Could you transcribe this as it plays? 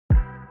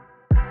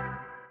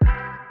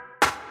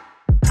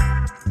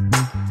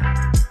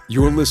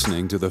You're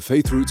listening to the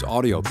Faith Roots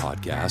audio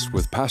podcast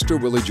with Pastor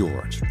Willie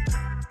George.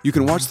 You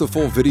can watch the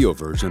full video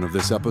version of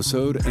this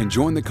episode and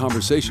join the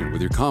conversation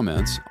with your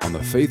comments on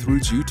the Faith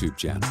Roots YouTube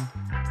channel.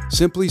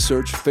 Simply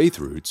search Faith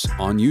Roots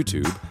on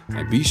YouTube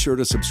and be sure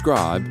to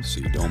subscribe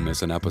so you don't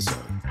miss an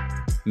episode.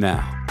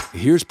 Now,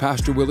 here's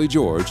Pastor Willie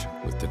George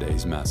with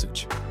today's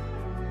message.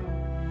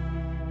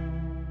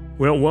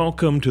 Well,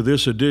 welcome to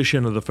this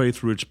edition of the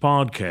Faith Roots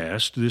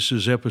podcast. This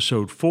is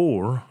episode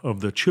 4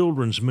 of the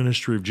Children's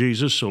Ministry of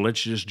Jesus, so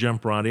let's just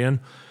jump right in.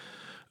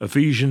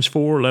 Ephesians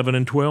 4, 11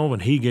 and 12,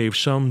 and he gave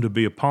some to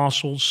be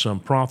apostles, some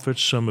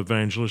prophets, some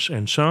evangelists,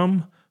 and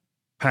some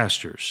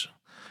pastors.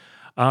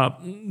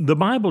 The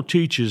Bible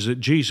teaches that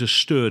Jesus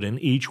stood in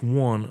each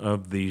one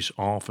of these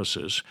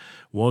offices.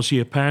 Was he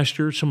a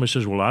pastor? Somebody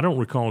says, well, I don't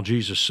recall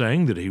Jesus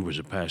saying that he was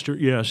a pastor.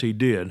 Yes, he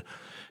did.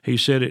 He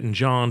said it in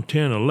John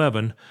 10,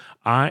 11,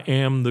 I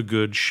am the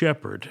good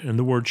shepherd. And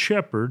the word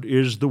shepherd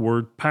is the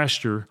word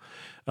pastor.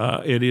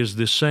 It is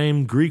the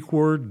same Greek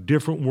word,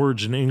 different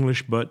words in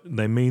English, but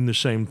they mean the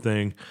same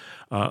thing.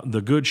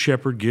 The good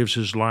shepherd gives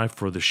his life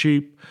for the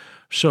sheep.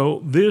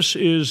 So this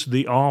is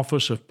the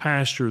office of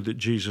pastor that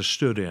Jesus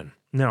stood in.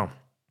 Now,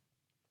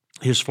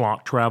 his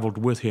flock traveled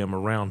with him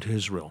around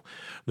Israel.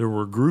 There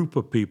were a group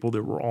of people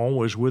that were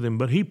always with him,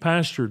 but he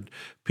pastored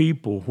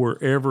people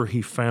wherever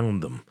he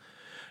found them.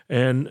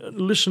 And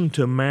listen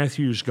to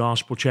Matthew's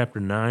Gospel, chapter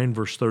 9,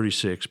 verse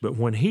 36. But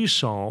when he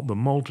saw the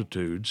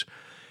multitudes,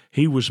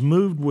 he was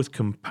moved with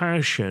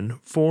compassion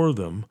for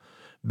them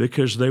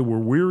because they were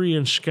weary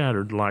and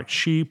scattered like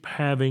sheep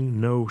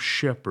having no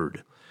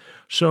shepherd.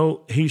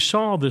 So he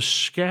saw this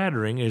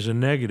scattering as a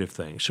negative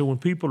thing. So when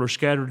people are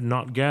scattered and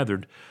not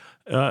gathered,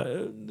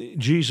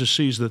 Jesus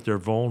sees that they're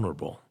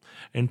vulnerable.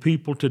 And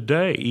people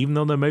today, even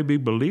though they may be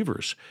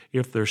believers,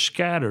 if they're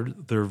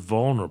scattered, they're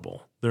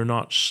vulnerable. They're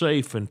not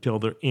safe until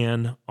they're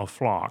in a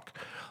flock.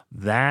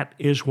 That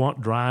is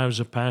what drives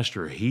a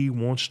pastor. He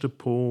wants to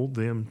pull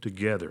them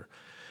together.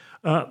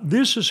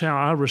 This is how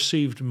I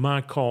received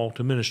my call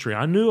to ministry.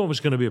 I knew I was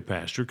going to be a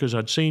pastor because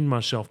I'd seen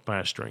myself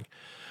pastoring.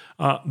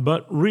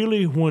 But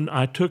really, when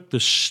I took the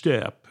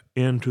step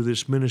into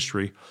this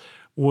ministry,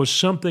 was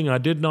something I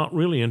did not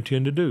really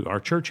intend to do. Our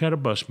church had a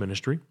bus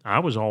ministry. I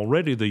was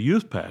already the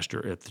youth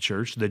pastor at the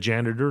church, the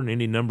janitor, and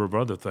any number of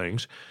other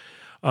things.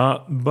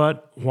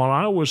 But while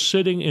I was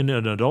sitting in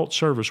an adult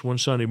service one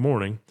Sunday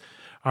morning,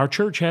 our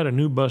church had a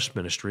new bus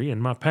ministry,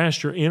 and my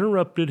pastor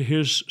interrupted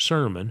his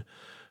sermon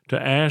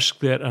to ask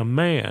that a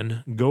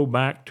man go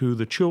back to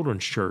the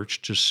children's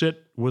church to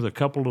sit with a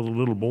couple of the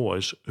little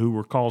boys who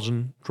were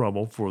causing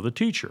trouble for the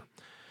teacher.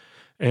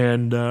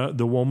 And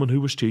the woman who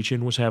was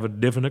teaching was having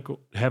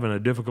a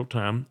difficult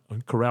time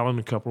corralling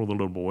a couple of the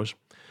little boys.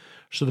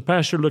 So the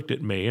pastor looked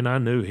at me, and I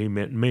knew he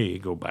meant me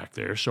go back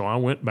there. So I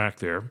went back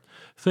there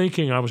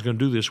thinking I was going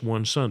to do this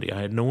one Sunday.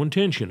 I had no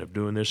intention of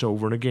doing this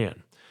over and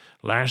again.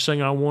 Last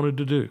thing I wanted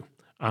to do,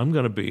 I'm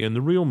going to be in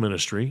the real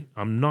ministry.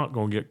 I'm not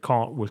going to get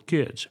caught with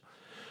kids.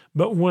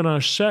 But when I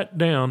sat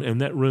down in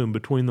that room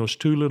between those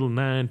two little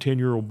 9,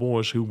 10-year-old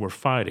boys who were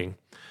fighting,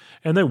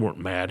 and they weren't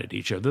mad at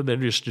each other, they're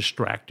just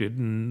distracted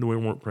and we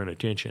weren't paying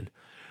attention,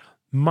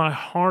 my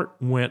heart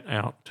went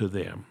out to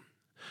them.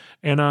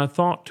 And I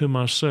thought to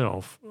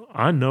myself,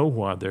 I know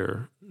why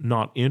they're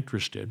not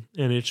interested,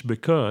 and it's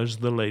because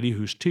the lady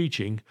who's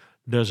teaching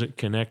doesn't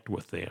connect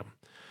with them.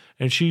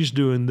 And she's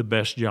doing the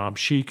best job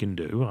she can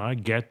do, I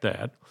get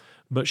that,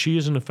 but she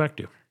isn't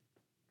effective.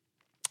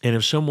 And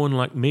if someone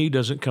like me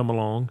doesn't come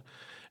along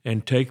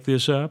and take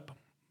this up,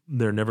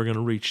 they're never going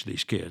to reach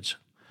these kids.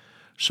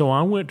 So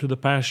I went to the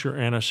pastor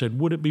and I said,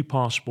 would it be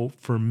possible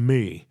for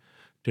me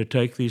to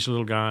take these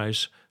little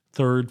guys,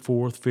 3rd,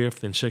 4th,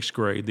 5th, and 6th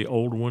grade, the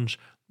old ones,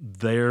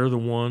 they're the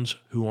ones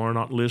who are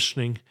not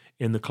listening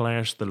in the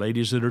class. The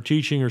ladies that are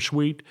teaching are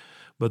sweet,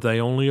 but they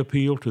only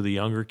appeal to the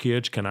younger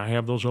kids. Can I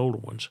have those older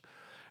ones?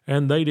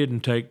 And they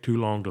didn't take too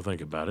long to think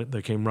about it.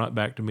 They came right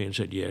back to me and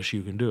said, yes,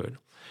 you can do it.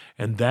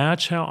 And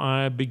that's how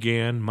I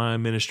began my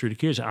ministry to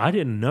kids. I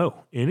didn't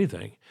know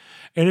anything.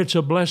 And it's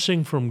a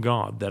blessing from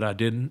God that I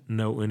didn't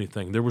know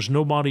anything. There was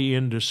nobody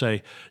in to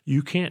say,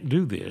 you can't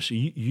do this.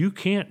 You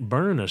can't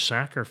burn a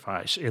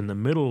sacrifice in the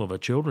middle of a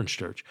children's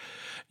church.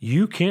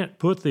 You can't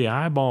put the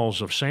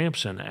eyeballs of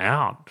Samson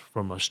out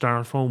from a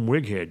styrofoam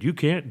wig head. You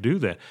can't do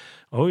that.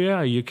 Oh,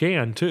 yeah, you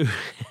can too.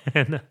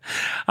 And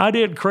I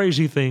did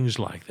crazy things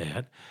like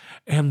that.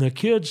 And the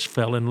kids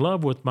fell in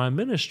love with my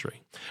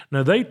ministry.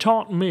 Now, they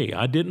taught me.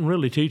 I didn't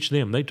really teach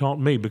them. They taught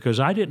me because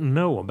I didn't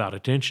know about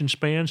attention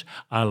spans.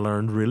 I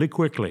learned really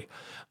quickly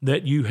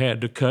that you had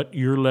to cut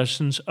your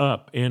lessons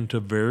up into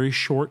very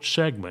short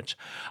segments.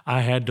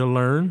 I had to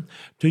learn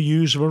to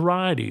use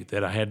variety,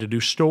 that I had to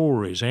do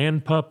stories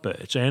and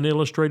puppets and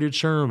illustrated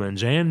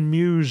sermons and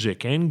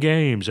music and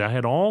games. I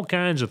had all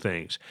kinds of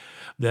things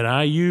that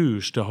I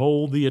used to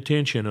hold the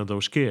attention of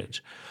those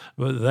kids.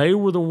 But they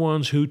were the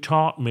ones who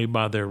taught me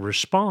by their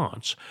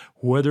response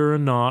whether or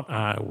not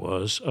I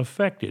was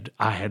affected.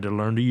 I had to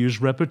learn to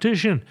use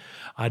repetition.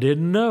 I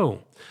didn't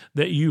know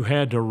that you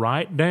had to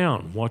write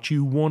down what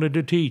you wanted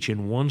to teach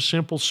in one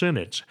simple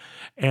sentence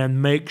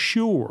and make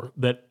sure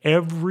that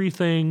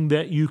everything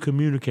that you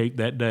communicate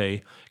that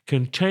day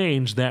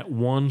contains that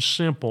one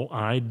simple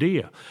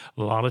idea.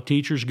 A lot of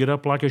teachers get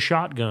up like a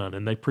shotgun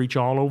and they preach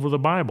all over the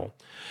Bible.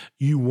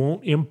 You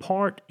won't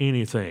impart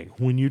anything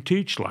when you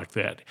teach like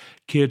that.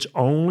 Kids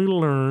only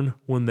learn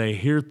when they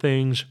hear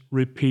things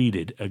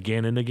repeated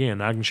again and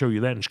again. I can show you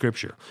that in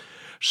Scripture.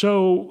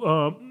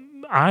 So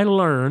I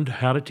learned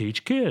how to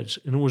teach kids,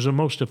 and it was the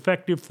most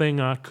effective thing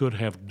I could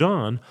have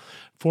done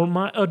for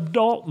my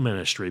adult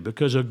ministry,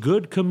 because a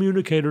good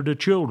communicator to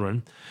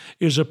children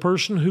is a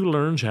person who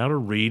learns how to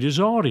read his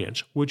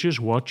audience, which is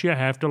what you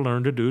have to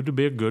learn to do to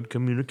be a good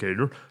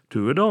communicator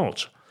to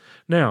adults.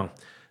 Now,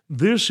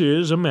 this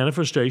is a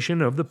manifestation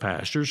of the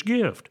pastor's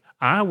gift.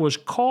 I was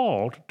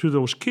called to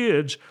those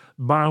kids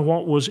by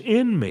what was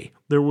in me.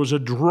 There was a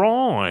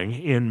drawing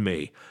in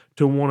me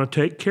to want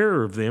to take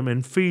care of them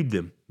and feed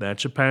them.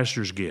 That's a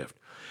pastor's gift.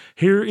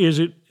 Here is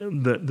it,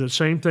 the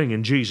same thing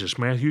in Jesus,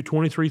 Matthew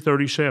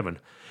 23:37.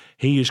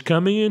 He is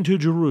coming into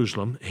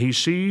Jerusalem. He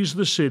sees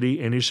the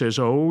city and he says,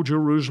 "Oh,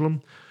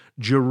 Jerusalem,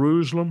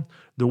 Jerusalem,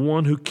 the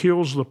one who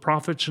kills the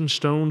prophets and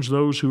stones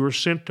those who are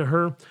sent to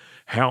her.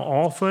 How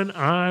often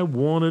I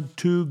wanted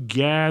to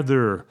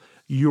gather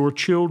your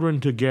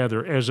children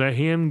together as a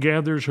hen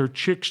gathers her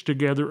chicks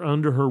together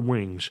under her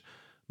wings,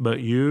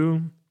 but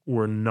you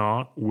were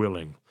not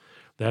willing."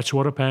 That's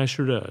what a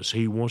pastor does.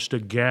 He wants to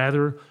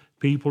gather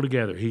people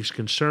together. He's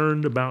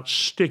concerned about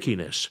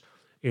stickiness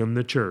in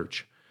the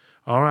church.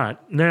 All right,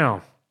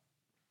 now,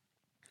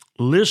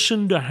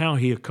 listen to how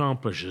he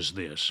accomplishes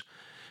this.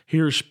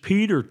 Here's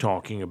Peter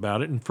talking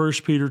about it in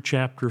 1 Peter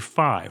chapter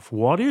 5.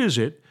 What is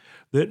it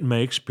that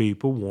makes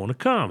people want to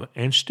come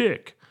and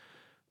stick?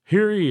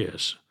 Here he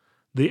is.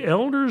 "The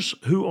elders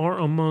who are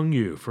among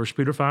you," 1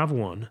 Peter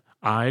 5:1,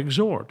 "I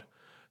exhort,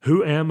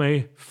 who am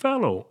a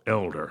fellow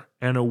elder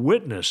and a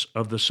witness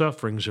of the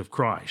sufferings of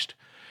Christ,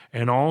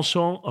 and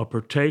also a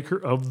partaker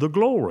of the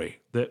glory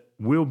that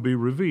will be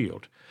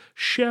revealed.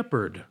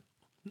 Shepherd,"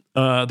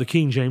 the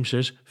King James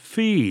says,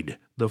 "feed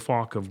the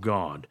flock of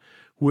God,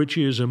 which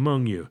is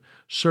among you,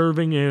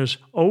 serving as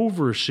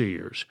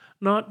overseers,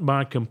 not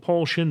by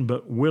compulsion,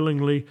 but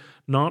willingly,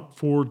 not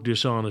for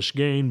dishonest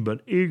gain,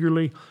 but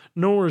eagerly,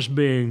 nor as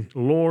being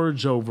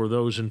lords over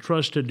those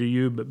entrusted to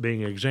you, but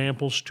being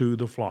examples to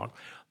the flock."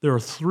 There are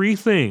three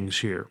things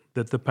here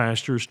that the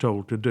pastor is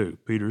told to do.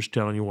 Peter's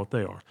telling you what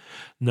they are.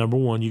 Number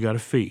one, you got to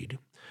feed.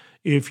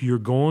 If you're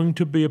going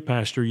to be a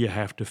pastor, you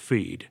have to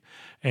feed.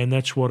 And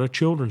that's what a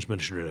children's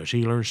minister does.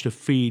 He learns to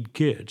feed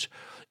kids.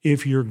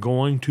 If you're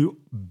going to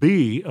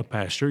be a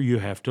pastor, you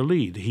have to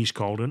lead. He's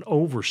called an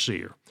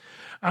overseer.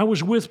 I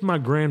was with my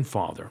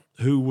grandfather,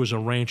 who was a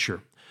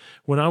rancher.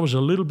 When I was a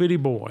little bitty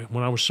boy,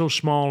 when I was so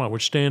small, I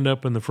would stand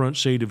up in the front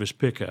seat of his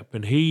pickup,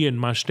 and he and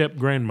my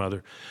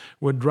step-grandmother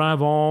would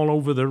drive all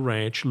over the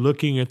ranch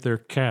looking at their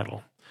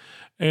cattle.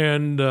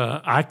 And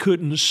I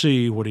couldn't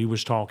see what he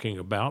was talking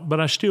about,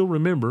 but I still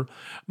remember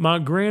my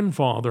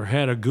grandfather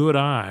had a good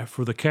eye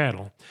for the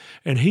cattle,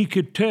 and he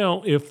could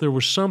tell if there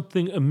was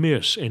something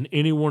amiss in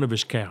any one of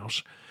his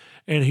cows.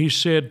 And he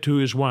said to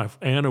his wife,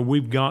 "Anna,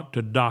 we've got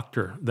to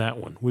doctor that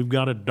one. We've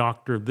got to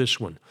doctor this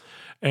one."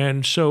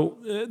 And so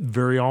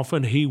very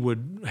often he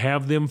would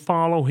have them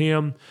follow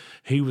him.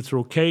 He would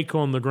throw cake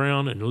on the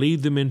ground and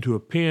lead them into a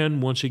pen.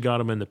 Once he got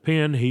them in the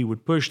pen, he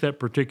would push that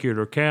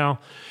particular cow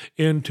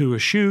into a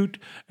chute,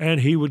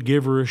 and he would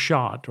give her a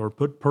shot or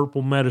put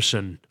purple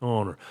medicine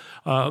on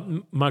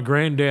her. My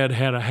granddad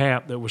had a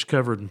hat that was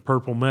covered in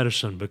purple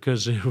medicine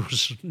because it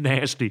was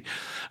nasty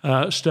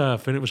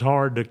stuff, and it was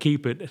hard to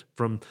keep it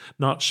from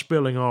not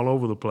spilling all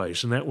over the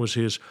place, and that was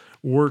his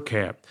work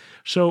hat.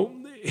 So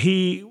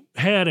he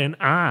had an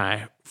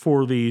eye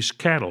for these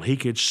cattle. He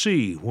could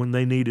see when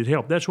they needed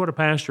help. That's what a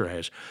pastor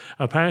has.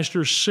 A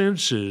pastor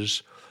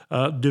senses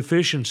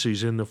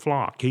deficiencies in the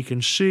flock. He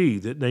can see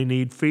that they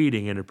need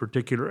feeding in a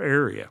particular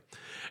area.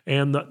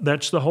 And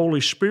that's the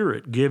Holy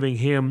Spirit giving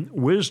him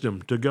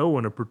wisdom to go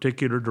in a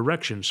particular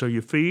direction. So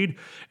you feed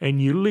and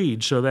you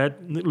lead. So that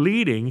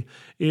leading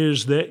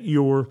is that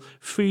you're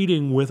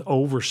feeding with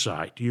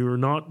oversight. You're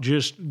not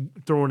just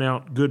throwing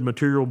out good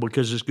material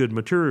because it's good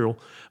material,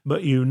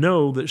 but you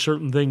know that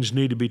certain things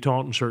need to be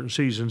taught in certain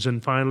seasons.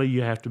 And finally,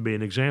 you have to be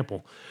an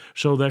example.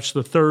 So that's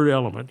the third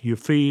element. You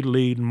feed,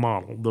 lead, and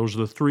model. Those are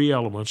the three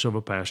elements of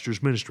a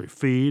pastor's ministry: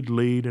 feed,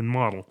 lead, and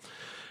model.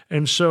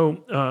 And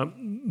so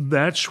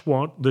that's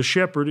what the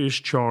shepherd is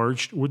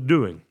charged with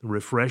doing: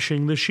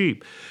 refreshing the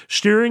sheep,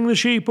 steering the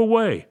sheep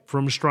away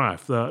from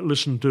strife.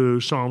 Listen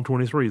to Psalm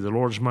 23. "The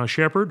Lord is my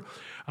shepherd,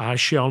 I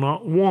shall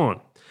not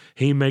want.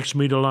 He makes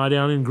me to lie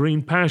down in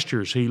green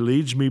pastures. He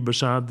leads me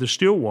beside the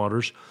still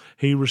waters.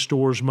 He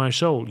restores my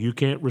soul." You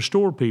can't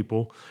restore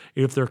people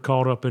if they're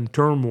caught up in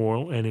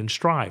turmoil and in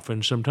strife.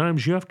 And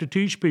sometimes you have to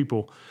teach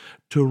people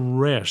to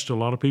rest. A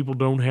lot of people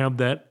don't have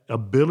that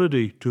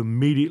ability to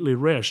immediately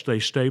rest. They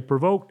stay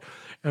provoked,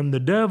 And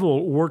the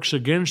devil works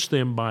against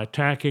them by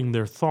attacking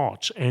their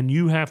thoughts, and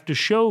you have to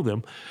show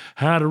them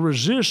how to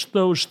resist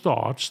those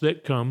thoughts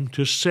that come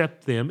to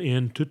set them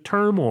into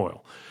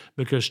turmoil,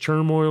 because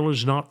turmoil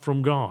is not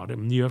from God,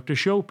 and you have to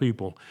show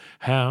people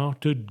how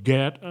to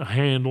get a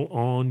handle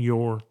on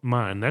your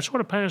mind. That's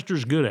what a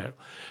pastor's good at.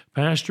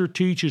 Pastor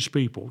teaches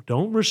people,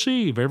 don't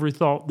receive every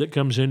thought that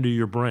comes into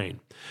your brain.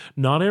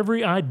 Not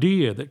every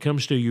idea that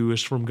comes to you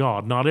is from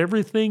God. Not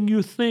everything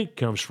you think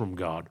comes from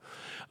God.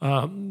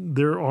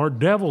 There are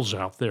devils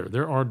out there.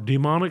 There are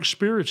demonic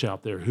spirits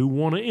out there who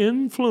want to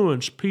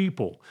influence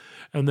people,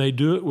 and they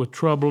do it with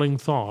troubling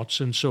thoughts.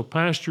 And so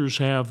pastors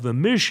have the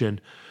mission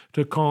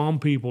to calm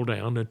people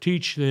down and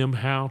teach them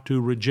how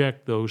to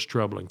reject those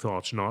troubling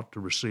thoughts, not to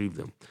receive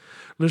them.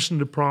 Listen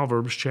to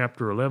Proverbs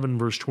chapter 11,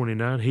 verse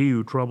 29. He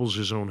who troubles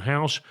his own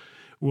house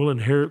will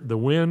inherit the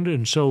wind.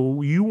 And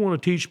so you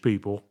want to teach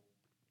people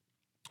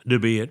to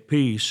be at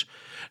peace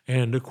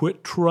and to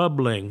quit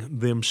troubling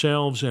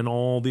themselves and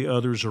all the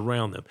others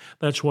around them.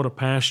 That's what a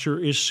pastor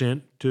is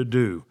sent to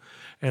do.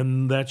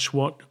 And that's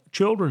what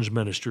children's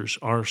ministers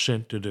are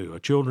sent to do. A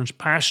children's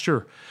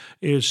pastor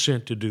is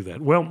sent to do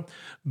that. Well,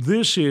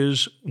 this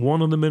is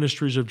one of the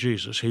ministries of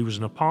Jesus. He was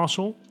an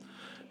apostle,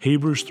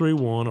 Hebrews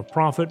 3:1, a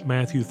prophet,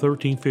 Matthew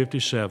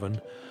 13:57,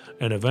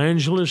 an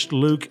evangelist,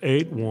 Luke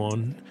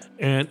 8:1,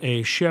 and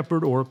a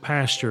shepherd or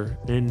pastor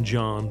in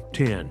John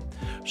 10.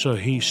 So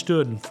he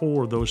stood in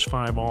 4 of those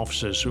 5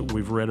 offices that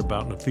we've read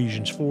about in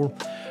Ephesians 4.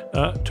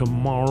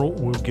 Tomorrow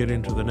we'll get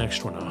into the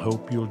next one. I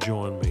hope you'll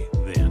join me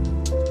then.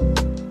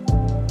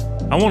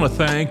 I want to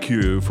thank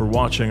you for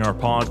watching our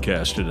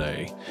podcast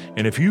today.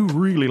 And if you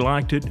really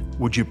liked it,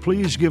 would you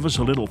please give us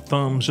a little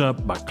thumbs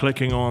up by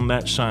clicking on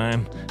that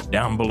sign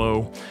down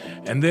below?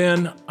 And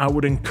then I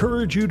would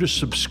encourage you to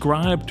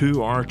subscribe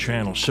to our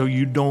channel so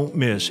you don't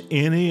miss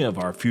any of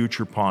our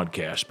future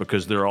podcasts,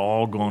 because they're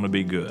all going to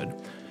be good.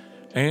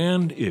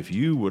 And if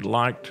you would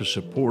like to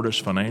support us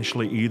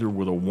financially, either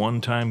with a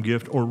one-time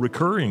gift or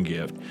recurring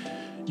gift,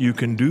 you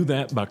can do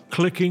that by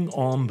clicking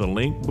on the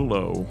link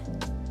below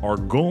or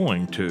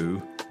going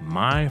to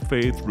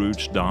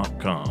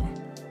myfaithroots.com.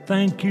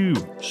 Thank you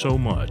so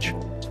much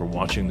for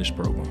watching this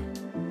program.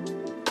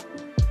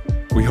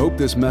 We hope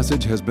this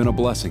message has been a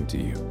blessing to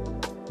you.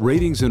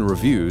 Ratings and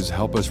reviews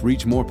help us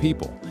reach more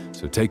people,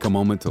 so take a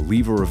moment to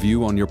leave a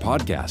review on your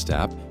podcast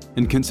app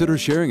and consider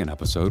sharing an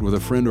episode with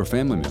a friend or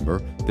family member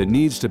that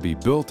needs to be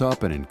built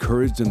up and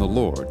encouraged in the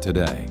Lord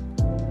today.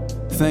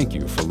 Thank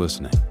you for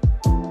listening.